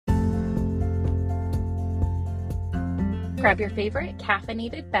Grab your favorite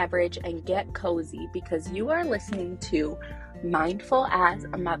caffeinated beverage and get cozy because you are listening to Mindful as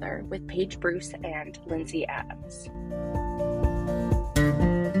a Mother with Paige Bruce and Lindsay Adams.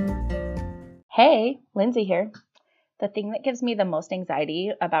 Hey, Lindsay here. The thing that gives me the most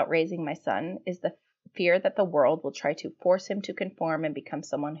anxiety about raising my son is the fear that the world will try to force him to conform and become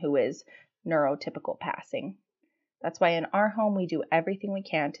someone who is neurotypical passing. That's why in our home we do everything we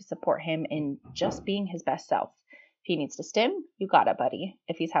can to support him in just being his best self. If he needs to stim, you got it, buddy.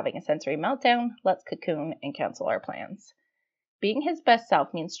 If he's having a sensory meltdown, let's cocoon and cancel our plans. Being his best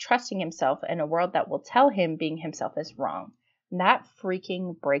self means trusting himself in a world that will tell him being himself is wrong. And that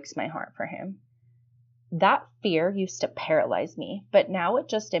freaking breaks my heart for him. That fear used to paralyze me, but now it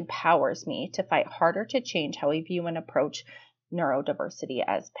just empowers me to fight harder to change how we view and approach neurodiversity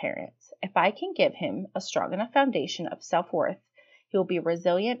as parents. If I can give him a strong enough foundation of self-worth, he will be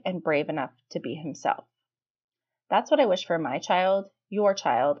resilient and brave enough to be himself. That's what I wish for my child, your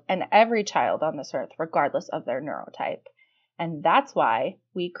child, and every child on this earth, regardless of their neurotype. And that's why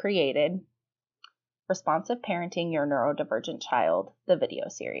we created Responsive Parenting Your Neurodivergent Child, the video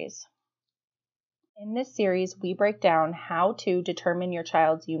series. In this series, we break down how to determine your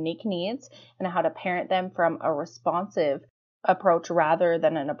child's unique needs and how to parent them from a responsive approach rather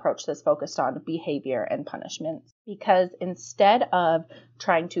than an approach that's focused on behavior and punishment. Because instead of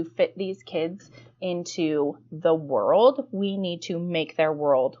trying to fit these kids into the world, we need to make their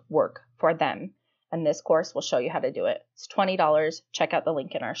world work for them. And this course will show you how to do it. It's $20. Check out the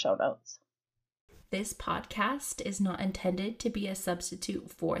link in our show notes. This podcast is not intended to be a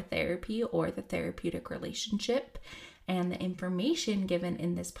substitute for therapy or the therapeutic relationship, and the information given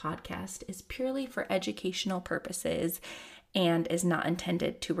in this podcast is purely for educational purposes and is not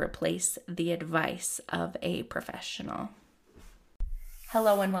intended to replace the advice of a professional.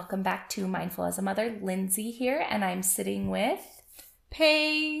 Hello and welcome back to Mindful as a Mother. Lindsay here, and I'm sitting with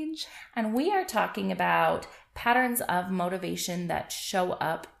Paige, and we are talking about patterns of motivation that show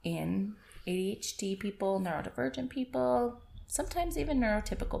up in ADHD people, neurodivergent people, sometimes even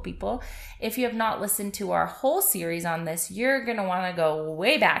neurotypical people. If you have not listened to our whole series on this, you're going to want to go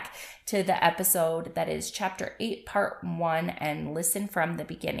way back to the episode that is Chapter 8, Part 1, and listen from the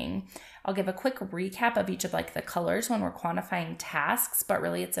beginning. I'll give a quick recap of each of the colors when we're quantifying tasks, but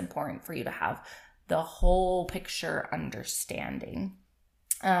really it's important for you to have the whole picture understanding.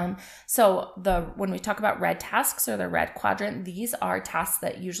 When we talk about red tasks or the red quadrant, these are tasks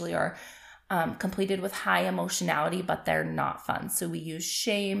that usually are completed with high emotionality, but they're not fun. So we use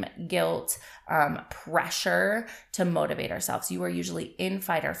shame, guilt, pressure to motivate ourselves. You are usually in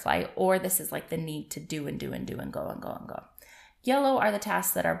fight or flight, or this is the need to do and do and do and go and go and go. Yellow are the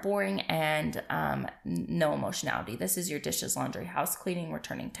tasks that are boring and no emotionality. This is your dishes, laundry, house cleaning,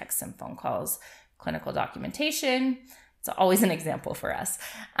 returning texts and phone calls, clinical documentation. It's always an example for us.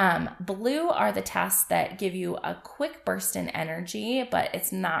 Blue are the tasks that give you a quick burst in energy, but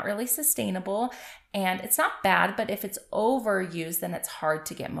it's not really sustainable. And it's not bad, but if it's overused, then it's hard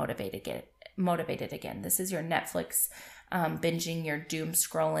to get motivated again. This is your Netflix binging, your doom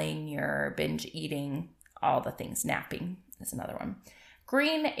scrolling, your binge eating, all the things. Napping is another one.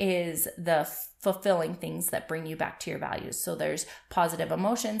 Green is the fulfilling things that bring you back to your values. So there's positive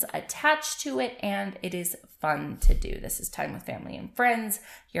emotions attached to it, and it is fun to do. This is time with family and friends,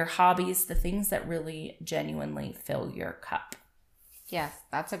 your hobbies, the things that really genuinely fill your cup. Yes,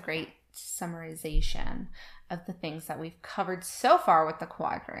 that's a great summarization of the things that we've covered so far with the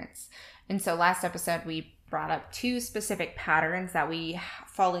quadrants. And so last episode, we brought up two specific patterns that we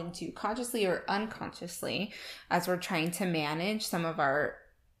fall into consciously or unconsciously as we're trying to manage some of our,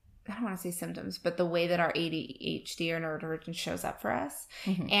 I don't want to say symptoms, but the way that our ADHD or neurodivergence shows up for us.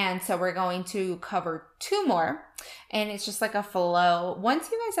 Mm-hmm. And so we're going to cover two more, and it's just like a flow.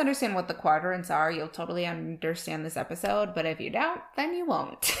 Once you guys understand what the quadrants are, you'll totally understand this episode, but if you don't, then you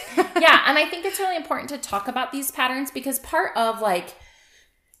won't. Yeah, and I think it's really important to talk about these patterns because part of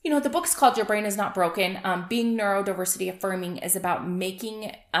the book's called Your Brain Is Not Broken. Being neurodiversity affirming is about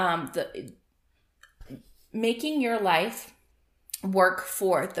making your life work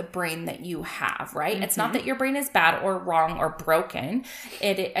for the brain that you have, right? Mm-hmm. It's not that your brain is bad or wrong or broken,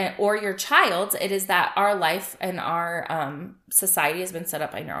 or your child's. It is that our life and our society has been set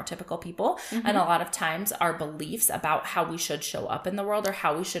up by neurotypical people. Mm-hmm. And a lot of times our beliefs about how we should show up in the world or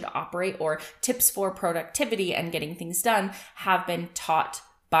how we should operate or tips for productivity and getting things done have been taught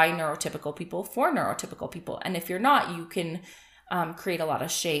by neurotypical people for neurotypical people. And if you're not, you can create a lot of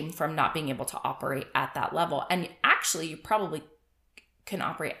shame from not being able to operate at that level. And actually, you probably can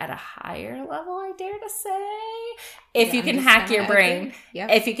operate at a higher level, I dare to say, if you can hack your brain. Yep.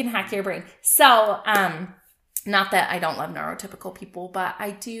 If you can hack your brain. So Not that I don't love neurotypical people, but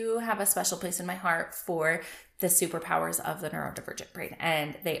I do have a special place in my heart for the superpowers of the neurodivergent brain.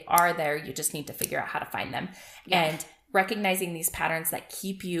 And they are there. You just need to figure out how to find them. Yeah. And recognizing these patterns that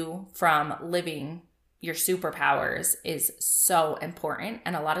keep you from living your superpowers is so important.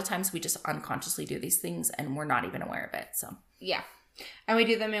 And a lot of times we just unconsciously do these things and we're not even aware of it. So, yeah. And we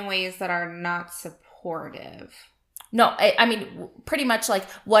do them in ways that are not supportive. No, I mean, pretty much like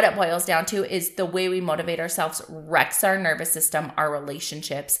what it boils down to is the way we motivate ourselves wrecks our nervous system, our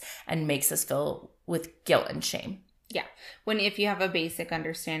relationships, and makes us feel with guilt and shame. Yeah. If you have a basic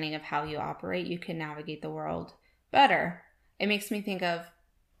understanding of how you operate, you can navigate the world better. It makes me think of,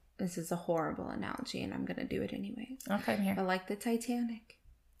 this is a horrible analogy and I'm going to do it anyway. Okay, I'm here. But like the Titanic.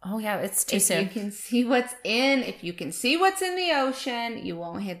 Oh yeah, it's too soon. If you can see what's in the ocean, you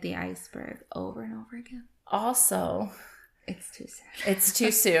won't hit the iceberg over and over again. Also, it's too soon. It's too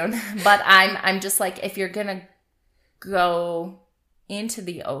soon. But I'm just like, if you're gonna go into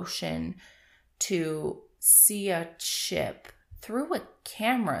the ocean to see a ship through a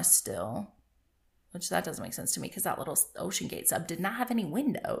camera still, which that doesn't make sense to me because that little Ocean Gate sub did not have any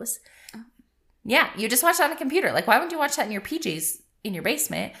windows. Oh. Yeah, you just watched it on a computer. Like, why wouldn't you watch that in your PJs in your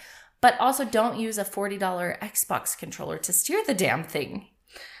basement? But also don't use a $40 Xbox controller to steer the damn thing.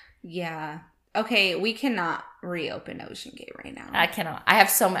 Yeah. Okay, we cannot reopen Ocean Gate right now. I cannot. I have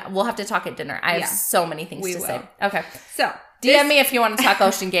so many. We'll have to talk at dinner. I have so many things to say. Okay. So, DM me if you want to talk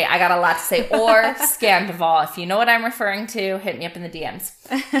Ocean Gate. I got a lot to say. Or Scandival. If you know what I'm referring to, hit me up in the DMs.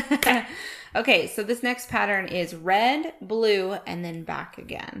 Okay, so this next pattern is red, blue, and then back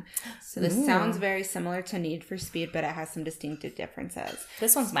again. So this sounds very similar to Need for Speed, but it has some distinctive differences.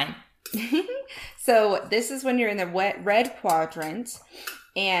 This one's mine. So this is when you're in the red quadrant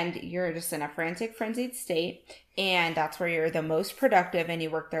and you're just in a frantic, frenzied state. And that's where you're the most productive and you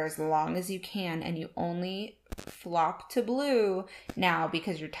work there as long as you can. And you only flop to blue now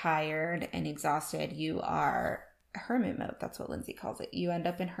because you're tired and exhausted. You are hermit mode. That's what Lindsay calls it. You end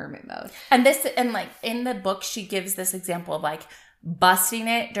up in hermit mode. And like in the book, she gives this example of like busting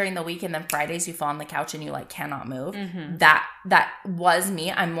it during the week and then Fridays you fall on the couch and you like cannot move. Mm-hmm. That was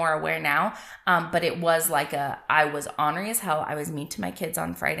me. I'm more aware now. But it was like I was ornery as hell. I was mean to my kids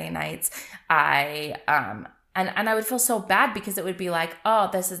on Friday nights. And I would feel so bad because it would be like, oh,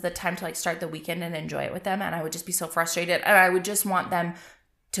 this is the time to like start the weekend and enjoy it with them. And I would just be so frustrated and I would just want them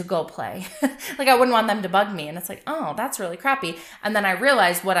to go play. Like I wouldn't want them to bug me. And it's like, oh, that's really crappy. And then I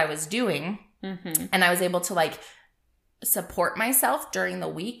realized what I was doing and I was able to like support myself during the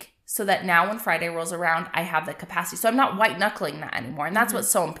week so that now when Friday rolls around, I have the capacity. So I'm not white knuckling that anymore. And that's what's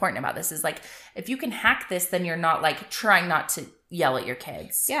so important about this is like, if you can hack this, then you're not like trying not to yell at your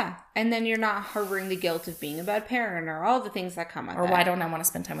kids. Yeah. And then you're not harboring the guilt of being a bad parent or all the things that come with it. Or why don't I want to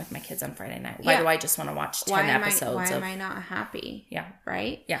spend time with my kids on Friday night? Why do I just want to watch 10 episodes? Why am I not happy? Yeah.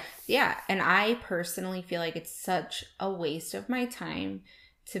 Right? Yeah. Yeah. And I personally feel like it's such a waste of my time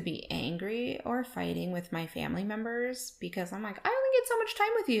to be angry or fighting with my family members because I'm like, I only get so much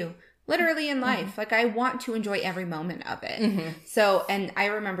time with you. Literally in life. Like I want to enjoy every moment of it. So, and I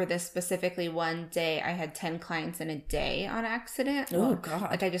remember this specifically one day I had 10 clients in a day on accident. Oh God.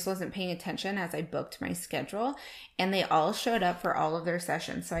 Like I just wasn't paying attention as I booked my schedule and they all showed up for all of their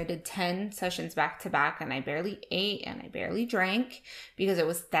sessions. So I did 10 sessions back to back and I barely ate and I barely drank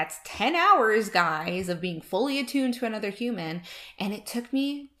because that's 10 hours, guys, of being fully attuned to another human. And it took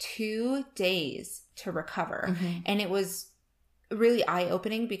me 2 days to recover. And it was really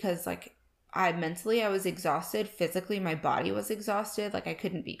eye-opening because like I was exhausted. Physically, my body was exhausted. Like I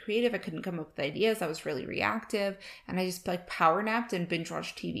couldn't be creative. I couldn't come up with ideas. I was really reactive. And I just like power napped and binge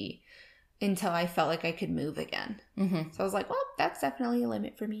watched TV until I felt like I could move again. So I was like, well, that's definitely a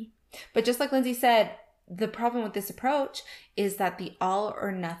limit for me. But just like Lindsay said, the problem with this approach is that the all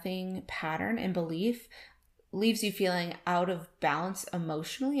or nothing pattern and belief leaves you feeling out of balance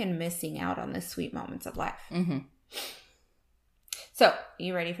emotionally and missing out on the sweet moments of life. So,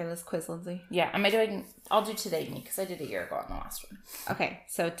 you ready for this quiz, Lindsay? Yeah. I'll do today me because I did a year ago on the last one. Okay.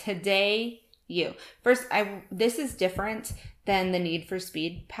 So, today you. First, this is different than the Need for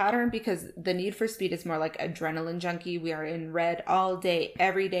Speed pattern because the Need for Speed is more like adrenaline junkie. We are in red all day,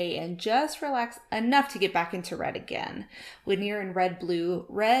 every day, and just relax enough to get back into red again. When you're in red, blue,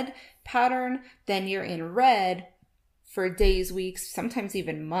 red pattern, then you're in red for days, weeks, sometimes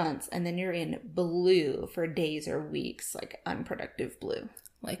even months. And then you're in blue for days or weeks, like unproductive blue.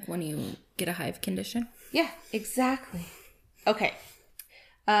 Like when you get a hive condition? Yeah, exactly. Okay.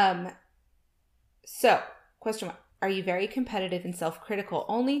 So, question 1. Are you very competitive and self-critical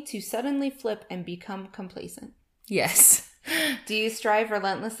only to suddenly flip and become complacent? Yes. Do you strive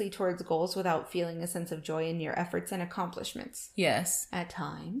relentlessly towards goals without feeling a sense of joy in your efforts and accomplishments? Yes. At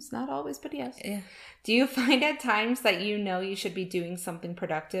times. Not always, but yes. Yeah. Do you find at times that you know you should be doing something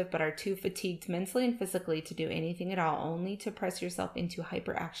productive but are too fatigued mentally and physically to do anything at all, only to press yourself into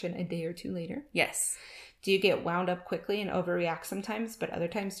hyperaction a day or two later? Yes. Do you get wound up quickly and overreact sometimes, but other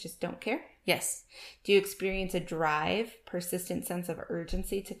times just don't care? Yes. Do you experience a drive, persistent sense of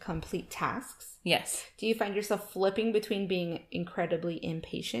urgency to complete tasks? Yes. Do you find yourself flipping between being incredibly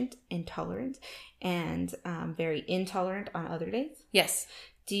impatient, intolerant, and very intolerant on other days? Yes.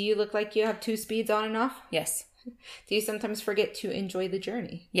 Do you look like you have two speeds on and off? Yes. Do you sometimes forget to enjoy the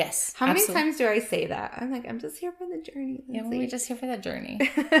journey? Yes. How many times do I say that? I'm like, I'm just here for the journey. Yeah, we're just here for the journey.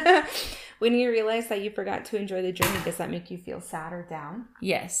 When you realize that you forgot to enjoy the journey, does that make you feel sad or down?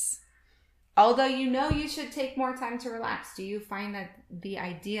 Yes. Although you know you should take more time to relax, do you find that the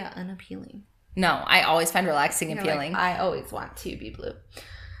idea unappealing? No, I always find relaxing appealing. Like, I always want to be blue.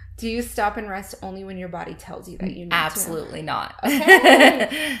 Do you stop and rest only when your body tells you that you need Absolutely to? not.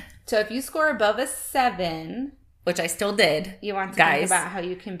 Okay. So if you score above a 7, which I still did, you want to think about how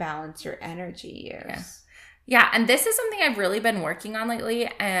you can balance your energy years. Yeah, and this is something I've really been working on lately,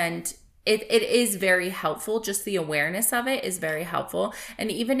 and it is very helpful. Just the awareness of it is very helpful.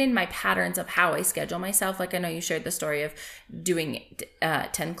 And even in my patterns of how I schedule myself, like I know you shared the story of doing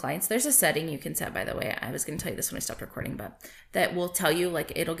 10 clients. There's a setting you can set, by the way. I was going to tell you this when I stopped recording, but that will tell you,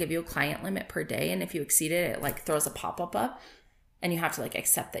 like, it'll give you a client limit per day. And if you exceed it, it like throws a pop-up up. And you have to like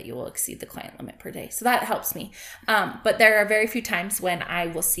accept that you will exceed the client limit per day. So that helps me. But there are very few times when I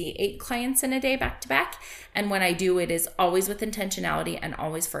will see 8 clients in a day back to back. And when I do, it is always with intentionality and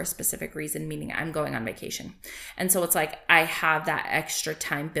always for a specific reason, meaning I'm going on vacation. And so it's like I have that extra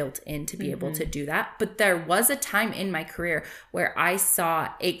time built in to be able to do that. But there was a time in my career where I saw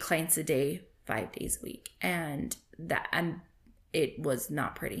 8 clients a day, 5 days a week. And it was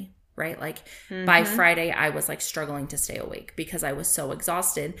not pretty. Right? Like by Friday, I was like struggling to stay awake because I was so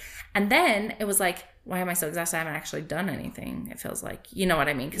exhausted. And then it was like, why am I so exhausted? I haven't actually done anything. It feels like, you know what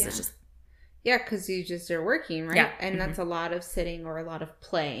I mean? Because it's just. Yeah, because you just are working, right? Yeah. And that's a lot of sitting or a lot of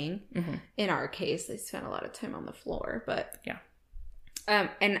playing. In our case, I spent a lot of time on the floor, but. Yeah.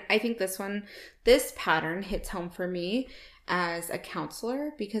 And I think this pattern hits home for me as a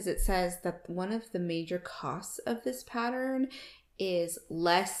counselor because it says that one of the major costs of this pattern is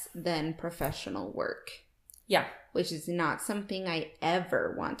less than professional work. Yeah. Which is not something I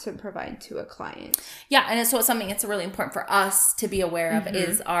ever want to provide to a client. Yeah. And it's something it's really important for us to be aware of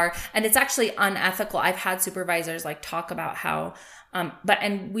is and it's actually unethical. I've had supervisors like talk about how,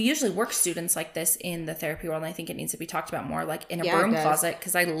 and we usually work students like this in the therapy world. And I think it needs to be talked about more like in a broom closet.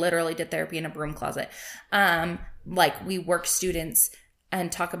 Cause I literally did therapy in a broom closet. Like we work students and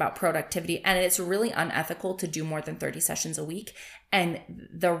talk about productivity. And it's really unethical to do more than 30 sessions a week. And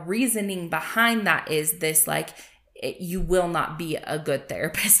the reasoning behind that is this, like, you will not be a good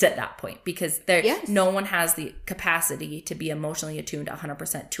therapist at that point because no one has the capacity to be emotionally attuned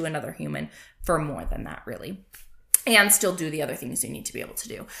 100% to another human for more than that, really. And still do the other things you need to be able to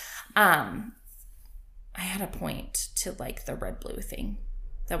do. I had a point to, like, the red-blue thing.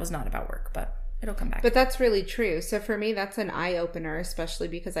 That was not about work, but it'll come back. But that's really true. So for me, that's an eye-opener, especially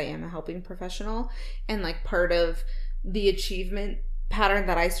because I am a helping professional. And like part of the achievement pattern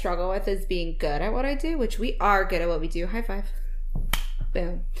that I struggle with is being good at what I do, which we are good at what we do. High five.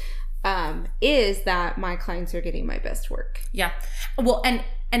 Boom. Is that my clients are getting my best work. Yeah. Well, and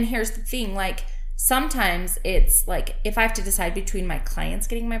here's the thing, like sometimes it's like if I have to decide between my clients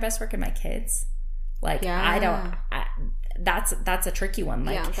getting my best work and my kids, like that's a tricky one.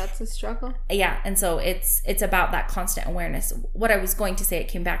 Like, yeah, that's a struggle. Yeah. And so it's about that constant awareness. What I was going to say, it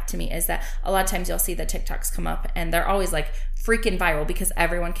came back to me, is that a lot of times you'll see the TikToks come up and they're always like freaking viral because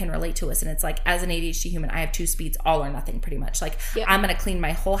everyone can relate to us. And it's like, as an ADHD human, I have 2 speeds, all or nothing pretty much. Like I'm going to clean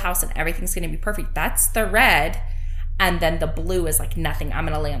my whole house and everything's going to be perfect. That's the red. And then the blue is like nothing. I'm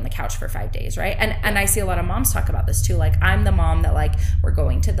going to lay on the couch for 5 days, right? And I see a lot of moms talk about this too. Like I'm the mom that like we're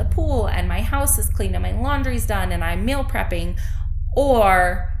going to the pool and my house is clean and my laundry's done and I'm meal prepping,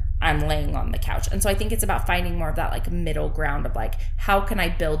 or I'm laying on the couch. And so I think it's about finding more of that like middle ground of like, how can I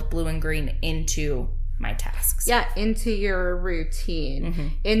build blue and green into my tasks? Yeah, into your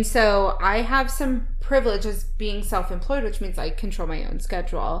routine. And so I have some privilege as being self-employed, which means I control my own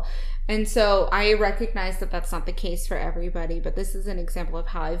schedule. And so I recognize that that's not the case for everybody, but this is an example of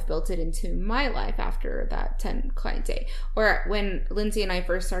how I've built it into my life after that 10 client day. Where when Lindsay and I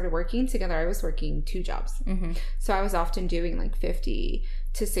first started working together, I was working 2 jobs. So I was often doing like 50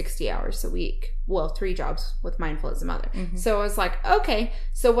 to 60 hours a week. Well, 3 jobs with Mindful as a Mother. So I was like, okay.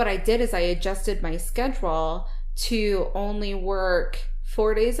 So what I did is I adjusted my schedule to only work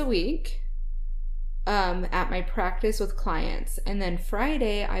 4 days a week at my practice with clients. And then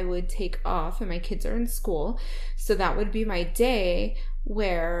Friday I would take off and my kids are in school. So that would be my day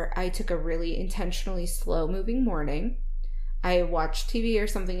where I took a really intentionally slow moving morning. I watched TV or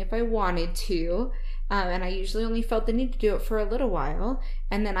something if I wanted to. And I usually only felt the need to do it for a little while.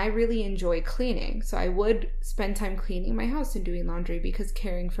 And then I really enjoy cleaning. So I would spend time cleaning my house and doing laundry, because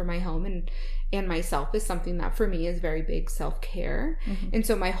caring for my home and myself is something that for me is very big self-care. Mm-hmm. And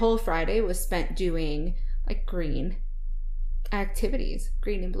so my whole Friday was spent doing like green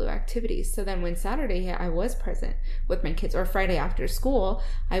and blue activities. So then when Saturday hit, I was present with my kids, or Friday after school,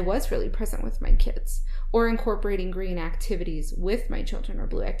 I was really present with my kids, or incorporating green activities with my children or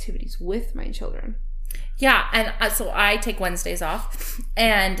blue activities with my children. Yeah, and so I take Wednesdays off,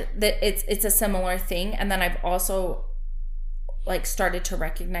 and it's a similar thing. And then I've also like started to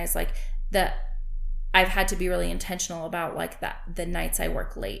recognize like that I've had to be really intentional about like the nights I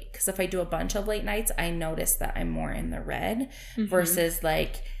work late, because if I do a bunch of late nights, I notice that I'm more in the red, mm-hmm. versus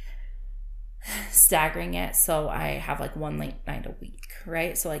like staggering it so I have like one late night a week,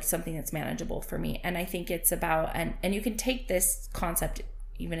 right? So like something that's manageable for me. And I think it's about, and you can take this concept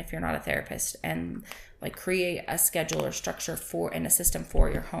even if you're not a therapist, and like create a schedule or structure and a system for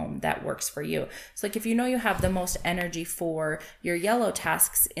your home that works for you. So like if you know you have the most energy for your yellow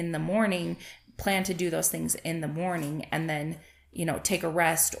tasks in the morning, plan to do those things in the morning, and then, you know, take a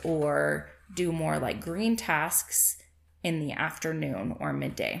rest or do more like green tasks in the afternoon or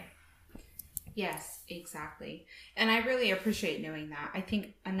midday. Yes, exactly. And I really appreciate knowing that. I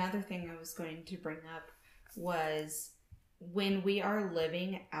think another thing I was going to bring up was when we are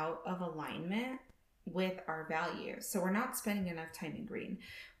living out of alignment with our values. So we're not spending enough time in green,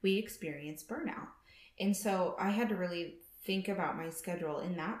 we experience burnout. And so I had to really think about my schedule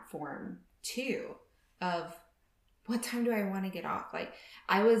in that form too, of what time do I want to get off? Like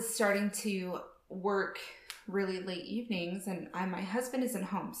I was starting to work really late evenings, and my husband isn't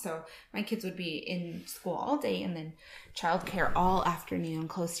home, so my kids would be in school all day and then childcare all afternoon,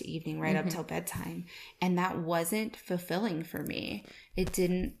 close to evening, right, mm-hmm. up till bedtime. And that wasn't fulfilling for me.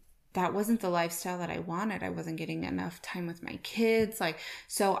 That wasn't the lifestyle that I wanted. I wasn't getting enough time with my kids.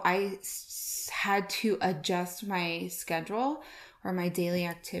 So I had to adjust my schedule or my daily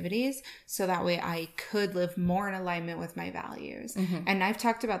activities so that way I could live more in alignment with my values. Mm-hmm. And I've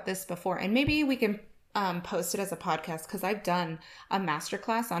talked about this before, and maybe we can post it as a podcast, because I've done a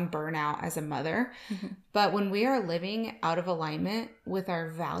masterclass on burnout as a mother. Mm-hmm. But when we are living out of alignment with our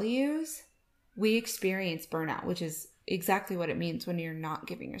values, we experience burnout, which is exactly what it means when you're not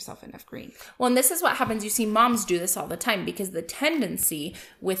giving yourself enough green. Well, and this is what happens. You see moms do this all the time, because the tendency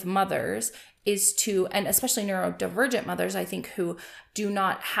with mothers is to, and especially neurodivergent mothers, I think, who do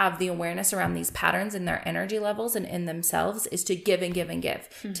not have the awareness around these patterns in their energy levels and in themselves, is to give and give and give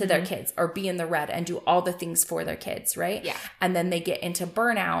mm-hmm. to their kids, or be in the red and do all the things for their kids, right? Yeah. And then they get into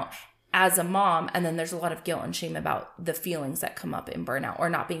burnout as a mom, and then there's a lot of guilt and shame about the feelings that come up in burnout, or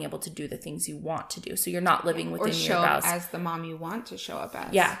not being able to do the things you want to do. So you're not living within your values. Or show up as the mom you want to show up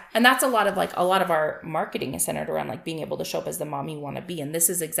as. Yeah. And that's a lot of our marketing is centered around like being able to show up as the mom you want to be. And this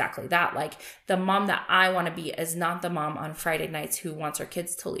is exactly that. Like the mom that I want to be is not the mom on Friday nights who wants her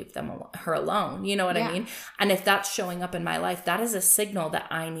kids to leave her alone. You know what I mean? And if that's showing up in my life, that is a signal that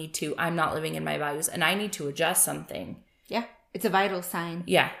I'm not living in my values, and I need to adjust something. Yeah. It's a vital sign.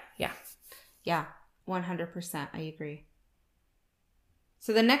 Yeah. Yeah, 100%. I agree.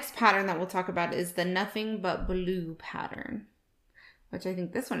 So the next pattern that we'll talk about is the Nothin But Blue pattern, which I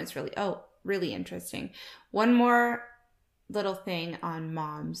think this one is really interesting. One more little thing on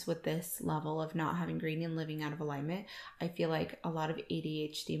moms with this level of not having green and living out of alignment. I feel like a lot of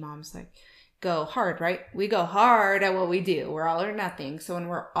ADHD moms go hard, right? We go hard at what we do. We're all or nothing. So when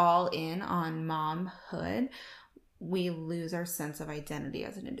we're all in on momhood, we lose our sense of identity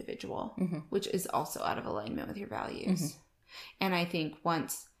as an individual, mm-hmm. which is also out of alignment with your values. Mm-hmm. And I think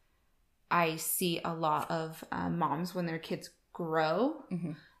once I see a lot of moms when their kids grow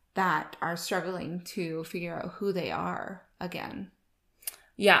mm-hmm. that are struggling to figure out who they are again.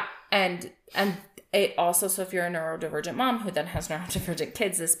 Yeah. And it also, so if you're a neurodivergent mom who then has neurodivergent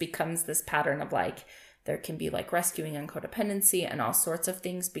kids, this becomes this pattern of like, there can be like rescuing and codependency and all sorts of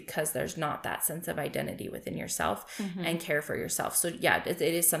things, because there's not that sense of identity within yourself mm-hmm. and care for yourself. So yeah, it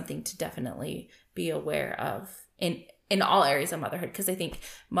is something to definitely be aware of in all areas of motherhood. Because I think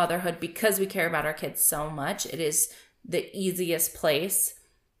motherhood, because we care about our kids so much, it is the easiest place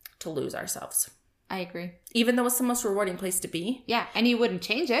to lose ourselves. I agree. Even though it's the most rewarding place to be. Yeah, and you wouldn't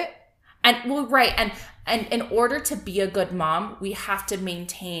change it. Right. And in order to be a good mom, we have to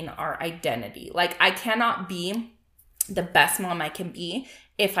maintain our identity. Like, I cannot be the best mom I can be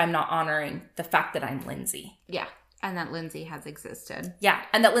if I'm not honoring the fact that I'm Lindsay. Yeah. And that Lindsay has existed. Yeah.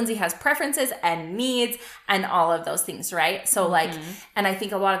 And that Lindsay has preferences and needs and all of those things, right? So like, and I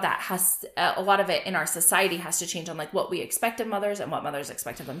think a lot of it in our society has to change on like what we expect of mothers and what mothers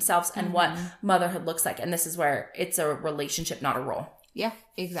expect of themselves and what motherhood looks like. And this is where it's a relationship, not a role. Yeah,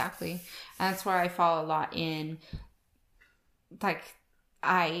 exactly. And that's where I fall a lot in, like,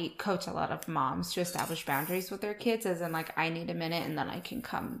 I coach a lot of moms to establish boundaries with their kids, as in, like, I need a minute and then I can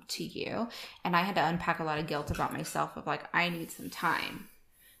come to you. And I had to unpack a lot of guilt about myself of, like, I need some time.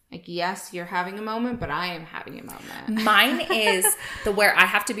 Like, yes, you're having a moment, but I am having a moment. Mine is where I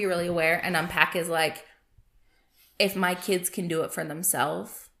have to be really aware and unpack is, like, if my kids can do it for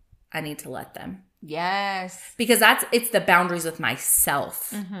themselves, I need to let them. Yes. Because it's the boundaries with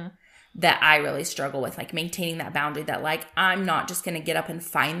myself. That I really struggle with, like maintaining that boundary that like, I'm not just going to get up and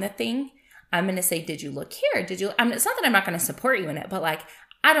find the thing. I'm going to say, did you look here? It's not that I'm not going to support you in it, but like,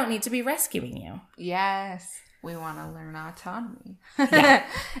 I don't need to be rescuing you. Yes. We want to learn autonomy. Yeah.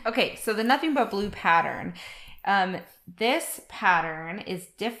 Okay. So the Nothin But Blue pattern. This pattern is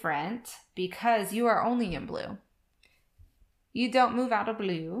different because you are only in blue. You don't move out of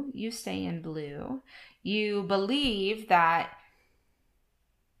blue. You stay in blue. You believe that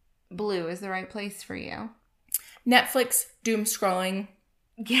blue is the right place for you. Netflix, doom scrolling.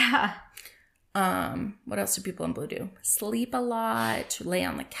 Yeah. What else do people in blue do? Sleep a lot, lay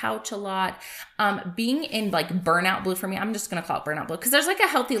on the couch a lot. Being in like burnout blue for me, I'm just gonna call it burnout blue because there's like a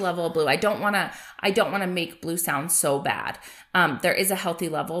healthy level of blue. I don't wanna make blue sound so bad. There is a healthy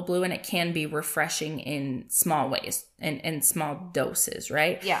level of blue and it can be refreshing in small ways and in small doses,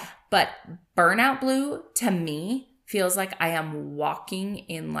 right? Yeah. But burnout blue to me feels like I am walking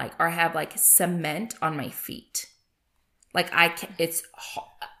in like, or I have like cement on my feet. Like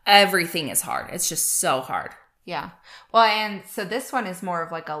everything is hard. It's just so hard. Yeah. Well, and so this one is more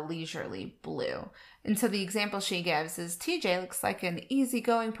of like a leisurely blue. And so the example she gives is TJ looks like an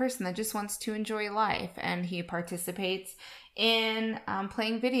easygoing person that just wants to enjoy life. And he participates in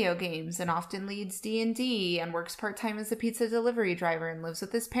playing video games and often leads D&D and works part-time as a pizza delivery driver and lives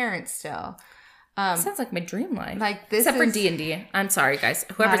with his parents still. Sounds like my dream life. Like this Except for D&D. I'm sorry, guys.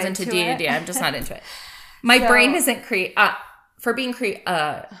 Whoever's into D&D, I'm just not into it. My So- brain isn't for being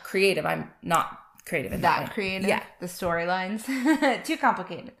creative. I'm not creative in that way. Creative. Yeah. The storylines. Too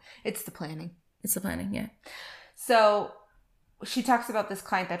complicated. It's the planning. It's the planning, yeah. So she talks about this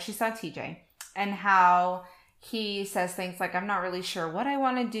client that she saw, TJ, and how he says things like, I'm not really sure what I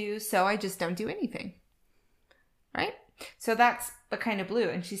want to do, so I just don't do anything. Right? So that's the kind of blue.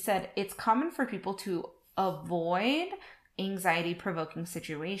 And she said it's common for people to avoid anxiety-provoking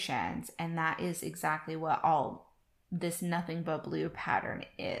situations. And that is exactly what all this Nothin But Blue pattern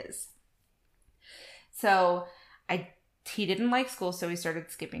is. So he didn't like school, so he started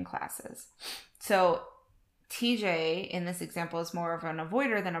skipping classes. So TJ, in this example, is more of an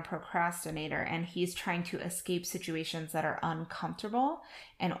avoider than a procrastinator, and he's trying to escape situations that are uncomfortable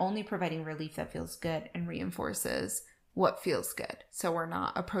and only providing relief that feels good and reinforces what feels good. So we're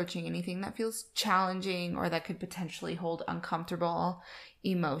not approaching anything that feels challenging or that could potentially hold uncomfortable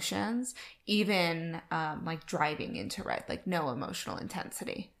emotions, even like driving into red, like no emotional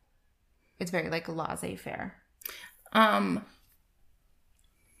intensity. It's very like laissez-faire.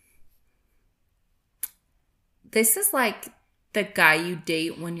 This is like the guy you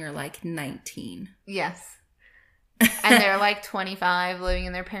date when you're like 19. Yes. And they're like 25 living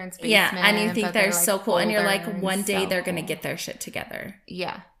in their parents' basement. Yeah, and you think they're so cool. And you're like, older one day so they're going to cool. get their shit together.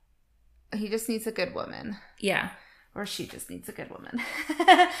 Yeah. He just needs a good woman. Yeah. Or she just needs a good woman.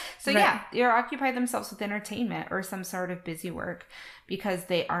 So Right. yeah, they occupy themselves with entertainment or some sort of busy work because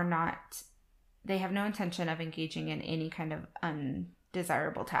they have no intention of engaging in any kind of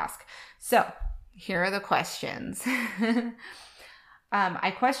undesirable task. So here are the questions.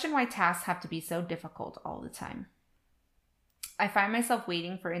 I question why tasks have to be so difficult all the time. I find myself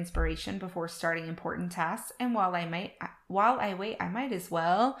waiting for inspiration before starting important tasks, and while I wait, I might as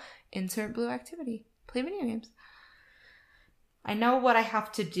well insert blue activity, play video games. I know what I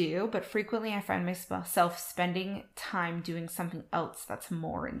have to do, but frequently I find myself spending time doing something else that's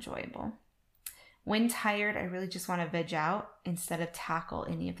more enjoyable. When tired, I really just want to veg out instead of tackle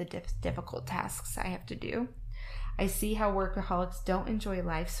any of the difficult tasks I have to do. I see how workaholics don't enjoy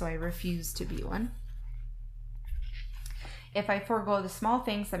life, so I refuse to be one. If I forego the small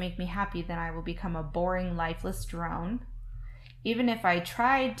things that make me happy, then I will become a boring, lifeless drone. Even if I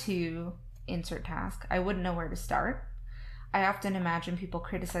tried to insert task, I wouldn't know where to start. I often imagine people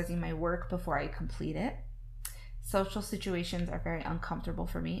criticizing my work before I complete it. Social situations are very uncomfortable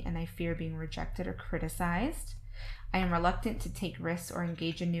for me, and I fear being rejected or criticized. I am reluctant to take risks or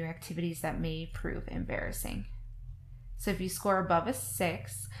engage in new activities that may prove embarrassing. So if you score above a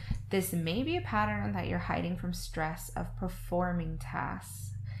 6, this may be a pattern that you're hiding from stress of performing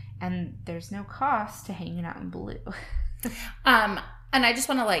tasks. And there's no cost to hanging out in blue. And I just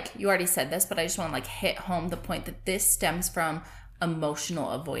want to, like, you already said this, but I just want to, like, hit home the point that this stems from emotional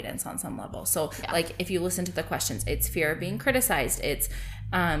avoidance on some level. So, like, if you listen to the questions, it's fear of being criticized. It's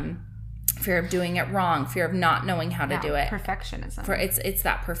fear of doing it wrong, fear of not knowing how to do it. Perfectionism. It's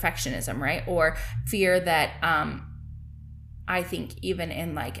that perfectionism, right? Or fear that I think even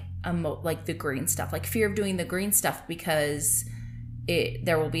in, like, like the green stuff, like fear of doing the green stuff because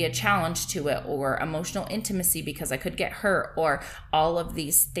there will be a challenge to it, or emotional intimacy because I could get hurt, or all of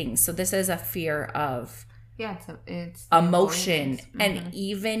these things. So this is a fear of it's emotion, and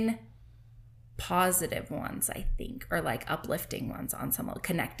even positive ones, I think, or like uplifting ones on some level,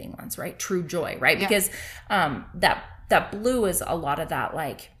 connecting ones, right? True joy, right? Yeah. Because that blue is a lot of that,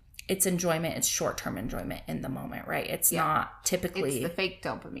 like, it's enjoyment, it's short-term enjoyment in the moment, right? It's not typically... It's the fake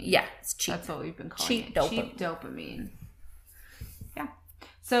dopamine. Yeah, it's cheap. That's what we've been calling it. Cheap dopamine. Yeah.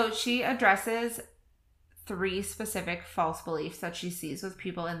 So she addresses 3 specific false beliefs that she sees with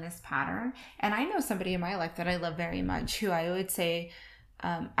people in this pattern. And I know somebody in my life that I love very much who I would say,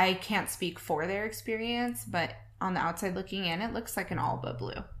 I can't speak for their experience, but on the outside looking in, it looks like an all but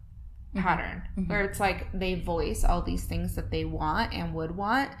blue pattern, where it's like they voice all these things that they want and would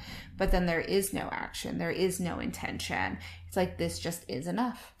want, but then there is no action, there is no intention. It's like, this just is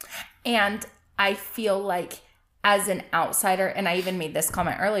enough. And I feel like, as an outsider, and I even made this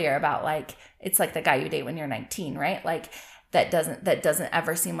comment earlier about, like, it's like the guy you date when you're 19, right? Like, that doesn't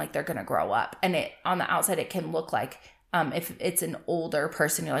ever seem like they're gonna grow up. And it, on the outside, it can look like, if it's an older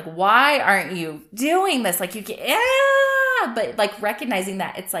person, you're like, why aren't you doing this? Like, you get, but, like, recognizing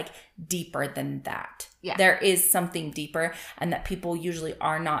that it's, like, deeper than that. Yeah. There is something deeper, and that people usually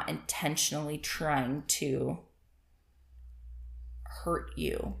are not intentionally trying to hurt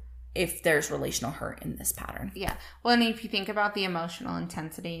you if there's relational hurt in this pattern. Yeah. Well, and if you think about the emotional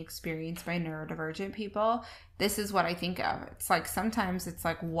intensity experienced by neurodivergent people, this is what I think of. It's like, sometimes it's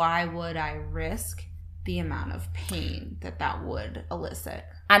like, why would I risk the amount of pain that would elicit?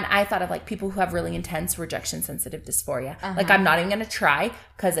 And I thought of, like, people who have really intense rejection sensitive dysphoria. Like, I'm not even going to try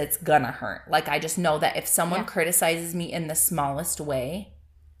because it's going to hurt. Like, I just know that if someone criticizes me in the smallest way,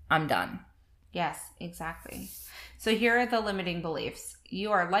 I'm done. Yes, exactly. So here are the limiting beliefs.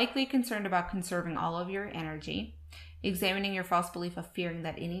 You are likely concerned about conserving all of your energy, examining your false belief of fearing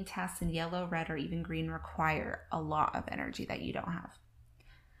that any tasks in yellow, red, or even green require a lot of energy that you don't have.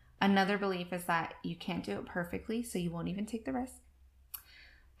 Another belief is that you can't do it perfectly, so you won't even take the risk.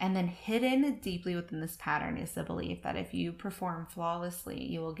 And then hidden deeply within this pattern is the belief that if you perform flawlessly,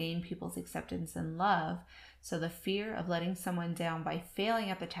 you will gain people's acceptance and love. So the fear of letting someone down by failing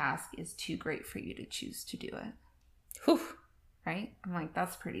at the task is too great for you to choose to do it. Whew. Right? I'm like,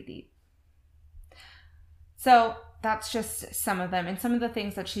 that's pretty deep. So that's just some of them. And some of the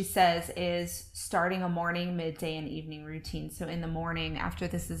things that she says is starting a morning, midday, and evening routine. So in the morning, after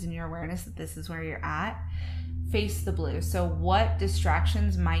this is in your awareness that this is where you're at, face the blue. So what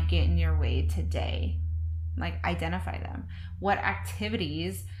distractions might get in your way today? Like, identify them. What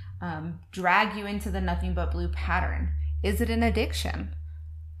activities drag you into the nothing but blue pattern? Is it an addiction?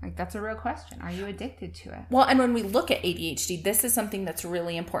 Like, that's a real question. Are you addicted to it? Well, and when we look at ADHD, this is something that's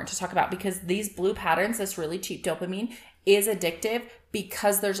really important to talk about, because these blue patterns, this really cheap dopamine, is addictive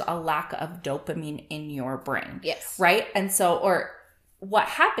because there's a lack of dopamine in your brain. Yes. Right? And so, or what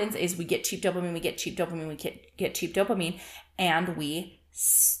happens is we get cheap dopamine,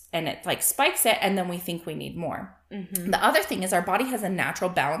 and it, like, spikes it, and then we think we need more. Mm-hmm. The other thing is our body has a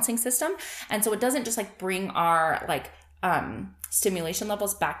natural balancing system. And so it doesn't just, like, bring our, like, stimulation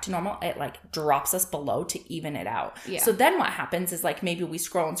levels back to normal. It, like, drops us below to even it out. Yeah. So then what happens is, like, maybe we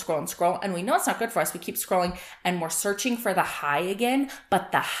scroll and we know it's not good for us. We keep scrolling and we're searching for the high again,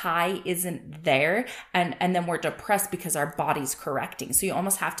 but the high isn't there. And then we're depressed because our body's correcting. So you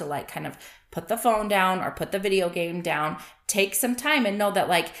almost have to, like, kind of put the phone down or put the video game down, take some time and know that,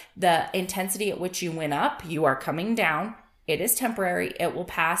 like, the intensity at which you went up, you are coming down. It is temporary. It will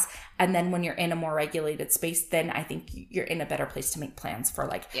pass. And then when you're in a more regulated space, then I think you're in a better place to make plans for,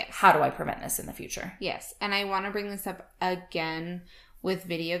 like, how do I prevent this in the future? Yes. And I want to bring this up again with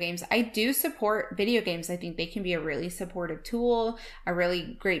video games. I do support video games. I think they can be a really supportive tool, a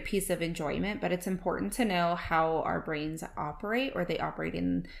really great piece of enjoyment, but it's important to know how our brains operate, or they operate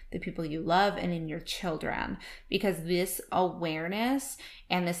in the people you love and in your children, because this awareness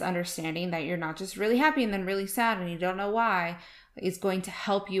and this understanding that you're not just really happy and then really sad and you don't know why is going to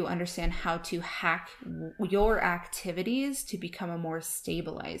help you understand how to hack your activities to become a more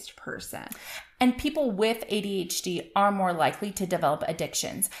stabilized person. And people with ADHD are more likely to develop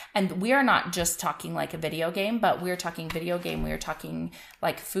addictions. And we are not just talking like a video game, but we're talking video game. We are talking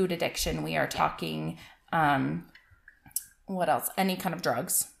like food addiction. We are talking, what else? Any kind of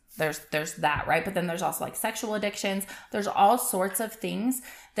drugs. There's that, right? But then there's also like sexual addictions. There's all sorts of things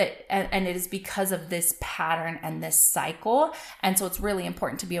that, and it is because of this pattern and this cycle. And so it's really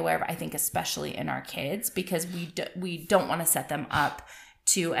important to be aware of, I think, especially in our kids, because we don't want to set them up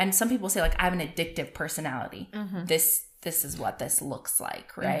to, and some people say like, I have an addictive personality. Mm-hmm. This is what this looks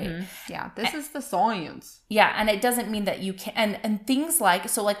like, right? Mm-hmm. Yeah, this is the science. Yeah, and it doesn't mean that you can, and things like,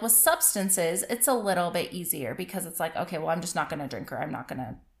 so like with substances, it's a little bit easier because it's like, okay, well, I'm just not going to drink, or I'm not going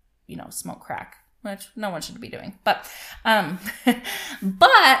to, smoke crack, which no one should be doing. But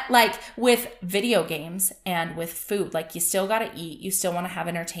like with video games and with food, like you still got to eat, you still want to have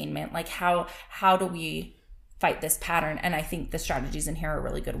entertainment. Like how do we fight this pattern? And I think the strategies in here are a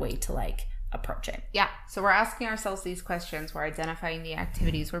really good way to like approach it. Yeah. So we're asking ourselves these questions. We're identifying the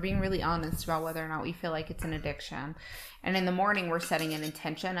activities. We're being really honest about whether or not we feel like it's an addiction. And in the morning, we're setting an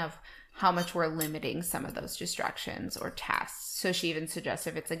intention of how much we're limiting some of those distractions or tasks. So she even suggests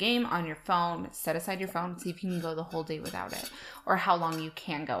if it's a game on your phone, set aside your phone, see if you can go the whole day without it, or how long you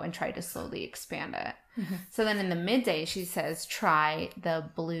can go, and try to slowly expand it. Mm-hmm. So then in the midday, she says, try the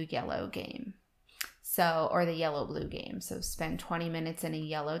blue-yellow game. Or the yellow-blue game. So spend 20 minutes in a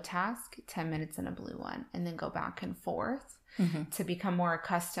yellow task, 10 minutes in a blue one, and then go back and forth to become more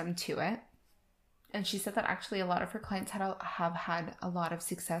accustomed to it. And she said that actually a lot of her clients have had a lot of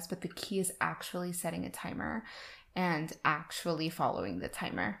success, but the key is actually setting a timer and actually following the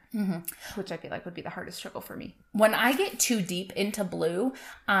timer, which I feel like would be the hardest struggle for me. When I get too deep into blue,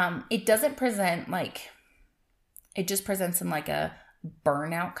 it doesn't present like, it just presents in like a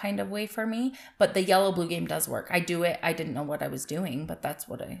burnout kind of way for me. But the yellow-blue game does work. I do it. I didn't know what I was doing, but that's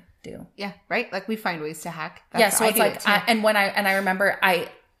what I do. Yeah, right? Like we find ways to hack. So it's like, I remember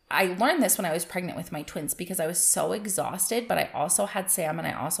I learned this when I was pregnant with my twins, because I was so exhausted, but I also had Sam and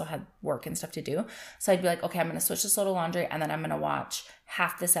I also had work and stuff to do. So I'd be like, okay, I'm going to switch this load of laundry, and then I'm going to watch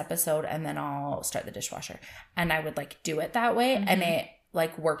half this episode, and then I'll start the dishwasher. And I would like do it that way. And it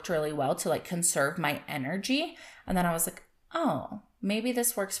like worked really well to like conserve my energy. And then I was like, oh, maybe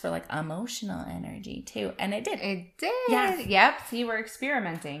this works for like emotional energy too. And it did. It did. Yeah. Yep. See, we're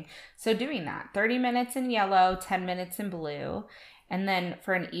experimenting. So doing that, 30 minutes in yellow, 10 minutes in blue. And then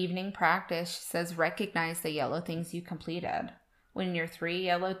for an evening practice, she says, recognize the yellow things you completed. When your 3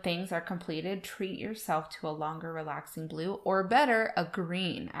 yellow things are completed, treat yourself to a longer, relaxing blue, or better, a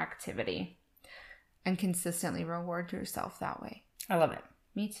green activity. And consistently reward yourself that way. I love it.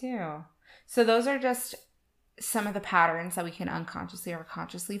 Me too. So those are just some of the patterns that we can unconsciously or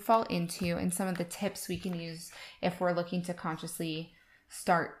consciously fall into, and some of the tips we can use if we're looking to consciously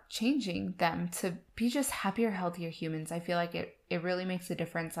start changing them to be just happier, healthier humans. I feel like it really makes a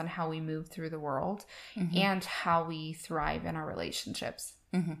difference on how we move through the world and how we thrive in our relationships.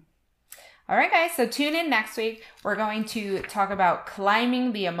 All right, guys. So tune in next week. We're going to talk about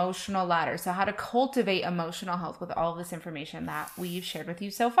climbing the emotional ladder. So how to cultivate emotional health with all of this information that we've shared with you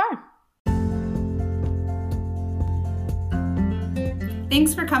so far.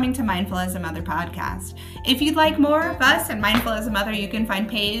 Thanks for coming to Mindful as a Mother podcast. If you'd like more of us and Mindful as a Mother, you can find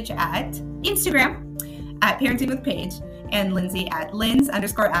Paige at Instagram at Parenting with Paige, and Lindsay at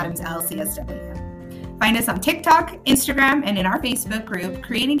Linz_Adams LCSW. Find us on TikTok, Instagram, and in our Facebook group,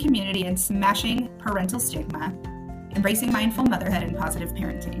 Creating Community and Smashing Parental Stigma, Embracing Mindful Motherhood and Positive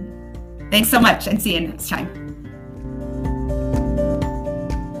Parenting. Thanks so much, and see you next time.